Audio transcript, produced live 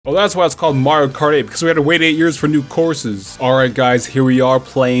Well, that's why it's called Mario Kart 8, because we had to wait 8 years for new courses. Alright guys, here we are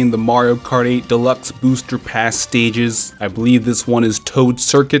playing the Mario Kart 8 Deluxe Booster Pass stages. I believe this one is Toad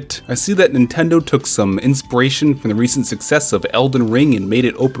Circuit. I see that Nintendo took some inspiration from the recent success of Elden Ring and made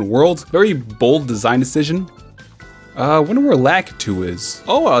it open world. Very bold design decision. I wonder where Lakitu is.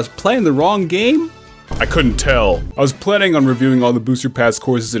 Oh, I was playing the wrong game? I couldn't tell. I was planning on reviewing all the Booster Pass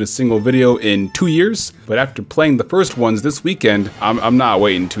courses in a single video in 2 years, but after playing the first ones this weekend, I'm not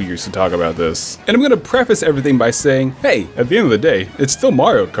waiting 2 years to talk about this. And I'm gonna preface everything by saying, hey, at the end of the day, it's still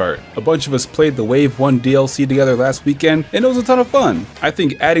Mario Kart. A bunch of us played the Wave 1 DLC together last weekend, and it was a ton of fun. I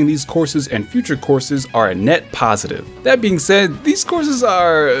think adding these courses and future courses are a net positive. That being said, these courses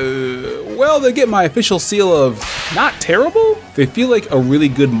are, well, they get my official seal of not terrible. They feel like a really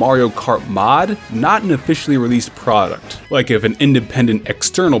good Mario Kart mod, not an officially released product. Like if an independent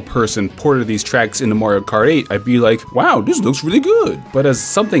external person ported these tracks into Mario Kart 8, I'd be like, wow, this looks really good. But as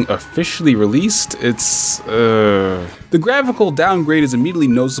something officially released, it's, The graphical downgrade is immediately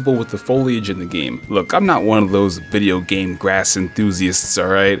noticeable with the foliage in the game. Look, I'm not one of those video game grass enthusiasts,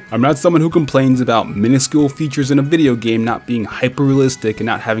 alright? I'm not someone who complains about minuscule features in a video game not being hyper-realistic and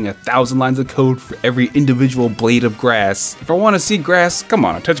not having 1,000 lines of code for every individual blade of grass. If I want to see grass, come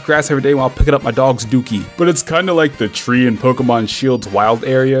on, I touch grass every day while picking up my dog's dookie. But it's kinda like the tree in Pokemon Shield's wild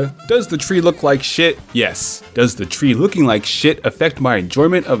area. Does the tree look like shit? Yes. Does the tree looking like shit affect my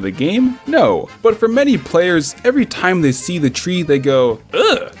enjoyment of the game? No. But for many players, every time they see the tree, they go,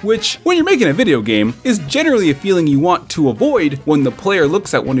 ugh, which, when you're making a video game, is generally a feeling you want to avoid when the player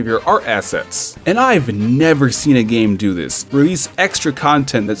looks at one of your art assets. And I've never seen a game do this. Release extra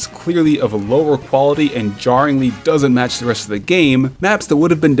content that's clearly of a lower quality and jarringly doesn't match the rest of the game, maps that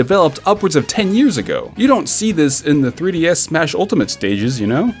would have been developed upwards of 10 years ago. You don't see this in the 3DS Smash Ultimate stages, you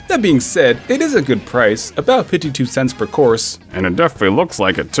know? That being said, it is a good price, about 52 cents per course, and it definitely looks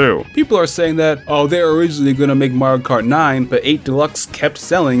like it too. People are saying that, oh, they were originally gonna make Mario Kart 9, but 8 Deluxe kept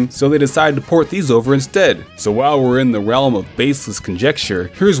selling, so they decided to port these over instead. So while we're in the realm of baseless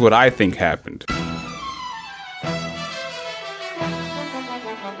conjecture, here's what I think happened.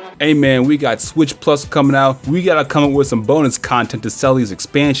 Hey man, we got Switch Plus coming out. We gotta come up with some bonus content to sell these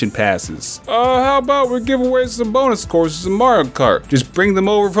expansion passes. How about we give away some bonus courses in Mario Kart? Just bring them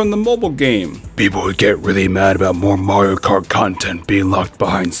over from the mobile game. People would get really mad about more Mario Kart content being locked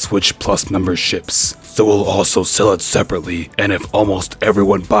behind Switch Plus memberships. So we'll also sell it separately, and if almost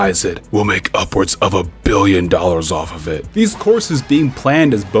everyone buys it, we'll make upwards of $1 billion off of it. These courses being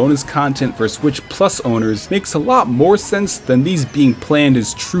planned as bonus content for Switch Plus owners makes a lot more sense than these being planned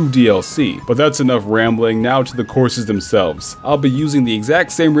as true DLC. But that's enough rambling, now to the courses themselves. I'll be using the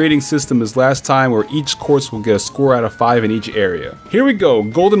exact same rating system as last time, where each course will get a score out of 5 in each area. Here we go,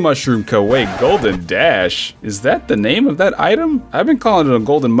 Golden Mushroom Co. Wait, Golden Dash? Is that the name of that item? I've been calling it a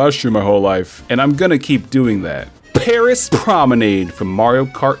Golden Mushroom my whole life, and I'm gonna keep doing that. Paris Promenade from Mario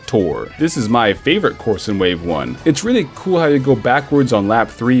Kart Tour. This is my favorite course in Wave 1. It's really cool how you go backwards on lap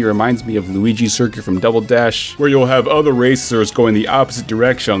 3. It reminds me of Luigi's Circuit from Double Dash, where you'll have other racers going the opposite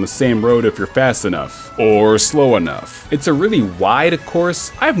direction on the same road if you're fast enough, or slow enough. It's a really wide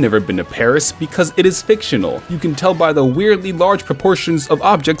course. I've never been to Paris because it is fictional. You can tell by the weirdly large proportions of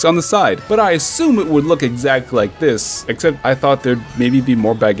objects on the side, but I assume it would look exactly like this, except I thought there'd maybe be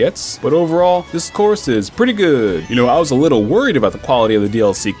more baguettes. But overall, this course is pretty good. You know, I was a little worried about the quality of the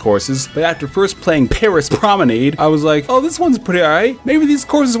DLC courses, but after first playing Paris Promenade, I was like, oh, this one's pretty alright. Maybe these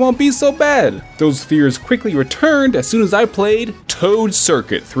courses won't be so bad. Those fears quickly returned as soon as I played Toad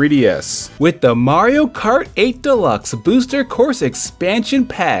Circuit 3DS. With the Mario Kart 8 Deluxe Booster Course Expansion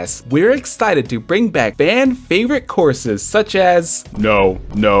Pass, we're excited to bring back fan favorite courses such as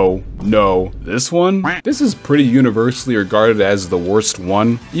this one? This is pretty universally regarded as the worst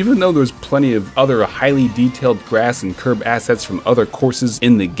one, even though there's plenty of other highly detailed grass and curb assets from other courses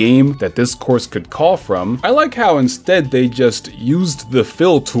in the game that this course could call from. I like how instead they just used the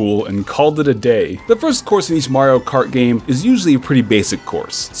fill tool and called it a day. The first course in each Mario Kart game is usually a pretty basic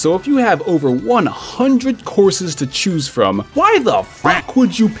course, so if you have over 100 courses to choose from, why the fuck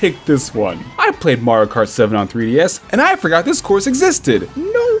would you pick this one? I played Mario Kart 7 on 3DS, and I forgot this course existed.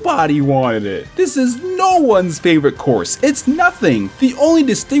 Nobody wanted it. This is no one's favorite course. It's nothing. The only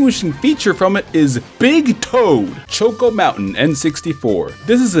distinguishing feature from it is Big Toad, Choco Mountain N64.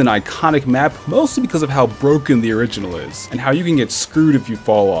 This is an iconic map, mostly because of how broken the original is, and how you can get screwed if you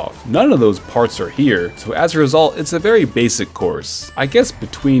fall off. None of those parts are here, so as a result, it's a very basic course. I guess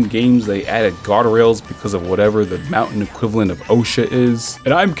between games they added guardrails because of whatever the mountain equivalent of OSHA is,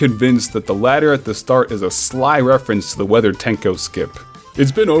 and I'm convinced that the ladder at the start is a sly reference to the Weather Tenko skip.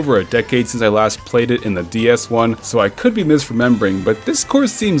 It's been over a decade since I last played it in the DS one, so I could be misremembering, but this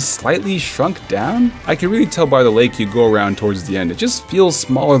course seems slightly shrunk down. I can really tell by the lake you go around towards the end. It just feels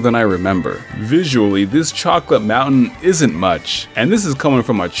smaller than I remember. Visually, this chocolate mountain isn't much, and this is coming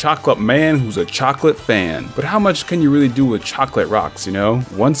from a chocolate man who's a chocolate fan. But how much can you really do with chocolate rocks, you know?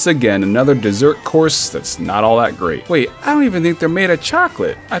 Once again, another dessert course that's not all that great. Wait, I don't even think they're made of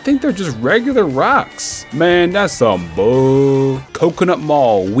chocolate. I think they're just regular rocks. Man, that's some bull. Coconut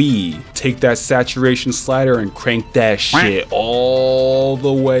Mall Wii. Take that saturation slider and crank that shit all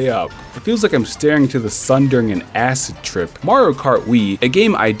the way up. It feels like I'm staring into the sun during an acid trip. Mario Kart Wii, a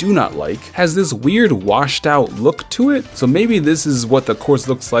game I do not like, has this weird washed out look to it, so maybe this is what the course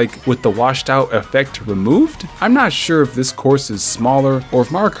looks like with the washed out effect removed? I'm not sure if this course is smaller, or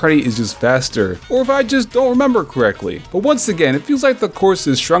if Mario Kart 8 is just faster, or if I just don't remember correctly. But once again, it feels like the course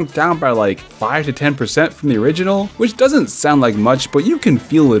is shrunk down by like 5 to 10% from the original, which doesn't sound like much, but you can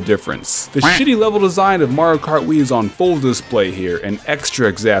feel the difference. The shitty level design of Mario Kart Wii is on full display here, and extra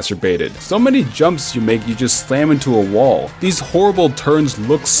exacerbated. So many jumps you make, you just slam into a wall. These horrible turns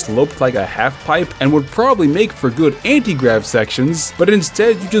look sloped like a half pipe and would probably make for good anti-grav sections, but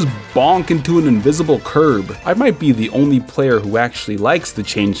instead you just bonk into an invisible curb. I might be the only player who actually likes the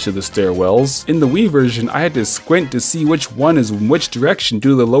change to the stairwells. In the Wii version, I had to squint to see which one is in which direction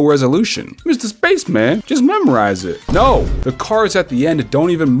due to the low resolution. Mr. Spaceman, just memorize it. No, the cars at the end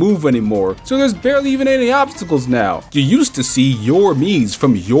don't even move anymore, so there's barely even any obstacles now. You used to see your Miis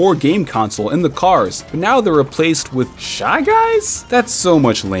from your game console in the cars, but now they're replaced with Shy Guys? That's so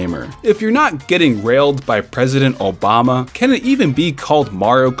much lamer. If you're not getting railed by President Obama, can it even be called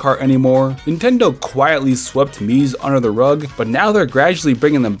Mario Kart anymore? Nintendo quietly swept Miis under the rug, but now they're gradually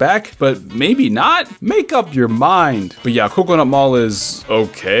bringing them back, but maybe not? Make up your mind. But yeah, Coconut Mall is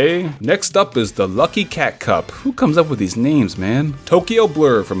okay. Next up is the Lucky Cat Cup. Who comes up with these names, man? Tokyo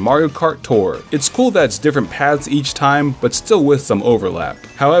Blur from Mario Kart Tour. It's cool that it's different paths each time, but still with some overlap.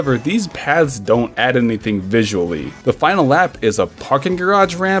 However, these paths don't add anything visually. The final lap is a parking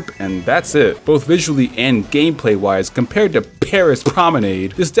garage ramp, and that's it. Both visually and gameplay wise, compared to Paris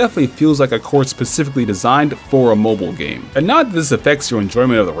Promenade, this definitely feels like a course specifically designed for a mobile game. And not that this affects your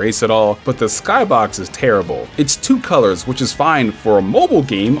enjoyment of the race at all, but the skybox is terrible. It's 2 colors, which is fine for a mobile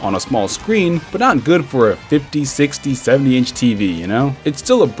game on a small screen, but not good for a 50, 60, 70 inch TV, you know? It's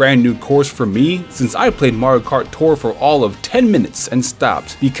still a brand new course for me, since I played Mario Kart Tour for all of 10 minutes and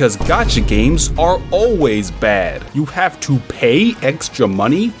stopped, because gacha games are always bad. You have to pay extra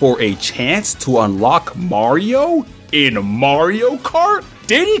money for a chance to unlock Mario in Mario Kart?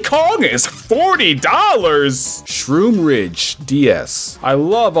 Diddy Kong is $40! Shroom Ridge DS. I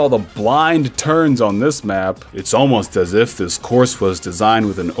love all the blind turns on this map. It's almost as if this course was designed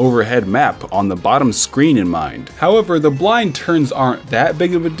with an overhead map on the bottom screen in mind. However, the blind turns aren't that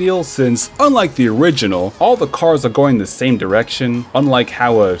big of a deal since, unlike the original, all the cars are going the same direction, unlike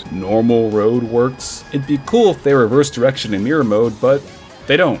how a normal road works. It'd be cool if they reverse direction in mirror mode, but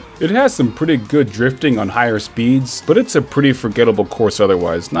they don't. It has some pretty good drifting on higher speeds, but it's a pretty forgettable course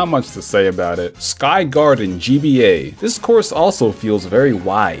otherwise, not much to say about it. Garden GBA. This course also feels very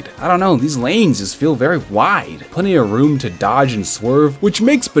wide. I don't know, these lanes just feel very wide. Plenty of room to dodge and swerve, which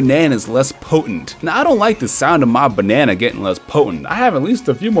makes bananas less potent. Now, I don't like the sound of my banana getting less potent. I have at least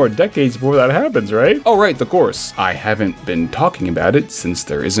a few more decades before that happens, right? Oh right, the course. I haven't been talking about it since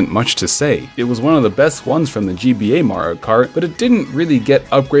there isn't much to say. It was one of the best ones from the GBA Mario Kart, but it didn't really get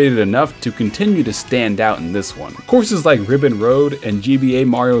upgraded enough to continue to stand out in this one. Courses like Ribbon Road and GBA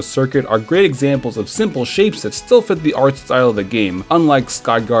Mario Circuit are great examples of simple shapes that still fit the art style of the game, unlike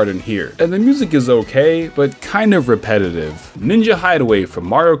Sky Garden here. And the music is okay, but kind of repetitive. Ninja Hideaway from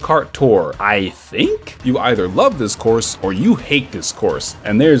Mario Kart Tour. I think you either love this course or you hate this course,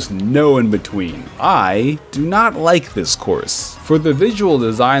 and there's no in between. I do not like this course. For the visual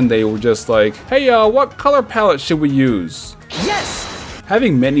design, they were just like, hey, what color palette should we use? Yes!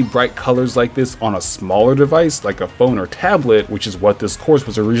 Having many bright colors like this on a smaller device like a phone or tablet, which is what this course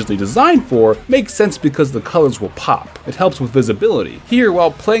was originally designed for, makes sense because the colors will pop. It helps with visibility. Here,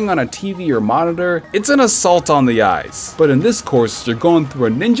 while playing on a TV or monitor, it's an assault on the eyes. But in this course, you're going through a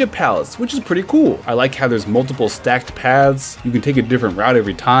ninja palace, which is pretty cool. I like how there's multiple stacked paths. You can take a different route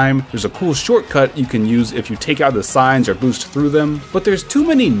every time. There's a cool shortcut you can use if you take out the signs or boost through them. But there's too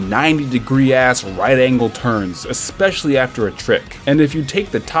many 90-degree ass right angle turns, especially after a trick. And if you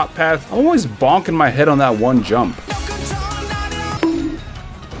take the top path, I'm always bonking my head on that one jump.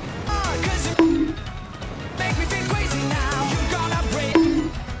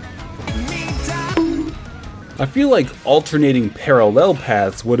 I feel like alternating parallel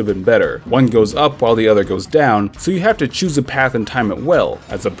paths would have been better. One goes up while the other goes down, so you have to choose a path and time it well,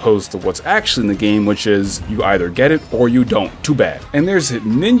 as opposed to what's actually in the game, which is you either get it or you don't. Too bad. And there's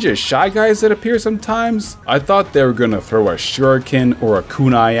ninja Shy Guys that appear sometimes. I thought they were gonna throw a shuriken or a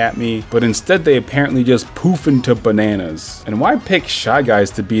kunai at me, but instead they apparently just poof into bananas. And why pick Shy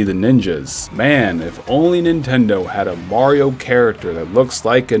Guys to be the ninjas? Man, if only Nintendo had a Mario character that looks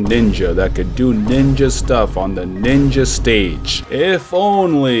like a ninja that could do ninja stuff on the ninja stage. If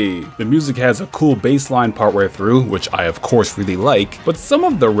only. The music has a cool bass line partway through, which I of course really like, but some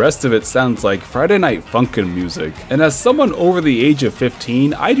of the rest of it sounds like Friday Night Funkin' music. And as someone over the age of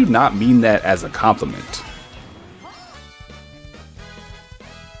 15, I do not mean that as a compliment.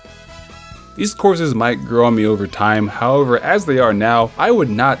 These courses might grow on me over time, however, as they are now, I would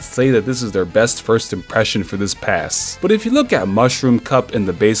not say that this is their best first impression for this pass. But if you look at Mushroom Cup in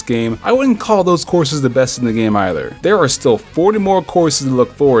the base game, I wouldn't call those courses the best in the game either. There are still 40 more courses to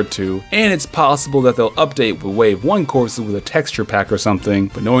look forward to, and it's possible that they'll update the Wave 1 courses with a texture pack or something,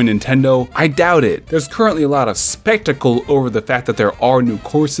 but knowing Nintendo, I doubt it. There's currently a lot of spectacle over the fact that there are new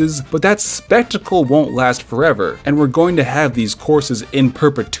courses, but that spectacle won't last forever, and we're going to have these courses in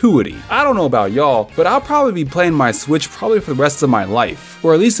perpetuity. I don't know about y'all, but I'll probably be playing my Switch probably for the rest of my life,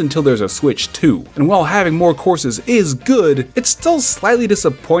 or at least until there's a Switch 2. And while having more courses is good, it's still slightly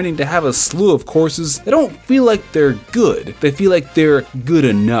disappointing to have a slew of courses that don't feel like they're good. They feel like they're good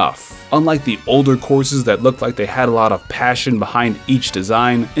enough. Unlike the older courses that looked like they had a lot of passion behind each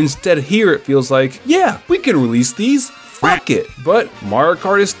design, instead here it feels like, yeah, we can release these. Fuck it. But Mario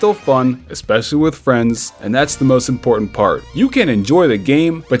Kart is still fun, especially with friends, and that's the most important part. You can enjoy the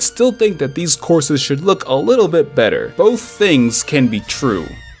game, but still think that these courses should look a little bit better. Both things can be true.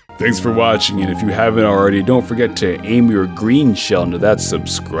 Thanks for watching, and if you haven't already, don't forget to aim your green shell into that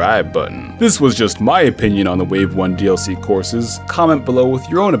subscribe button. This was just my opinion on the Wave 1 DLC courses. Comment below with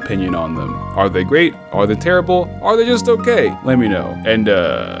your own opinion on them. Are they great? Are they terrible? Are they just okay? Let me know. And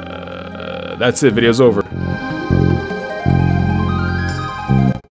that's it, video's over.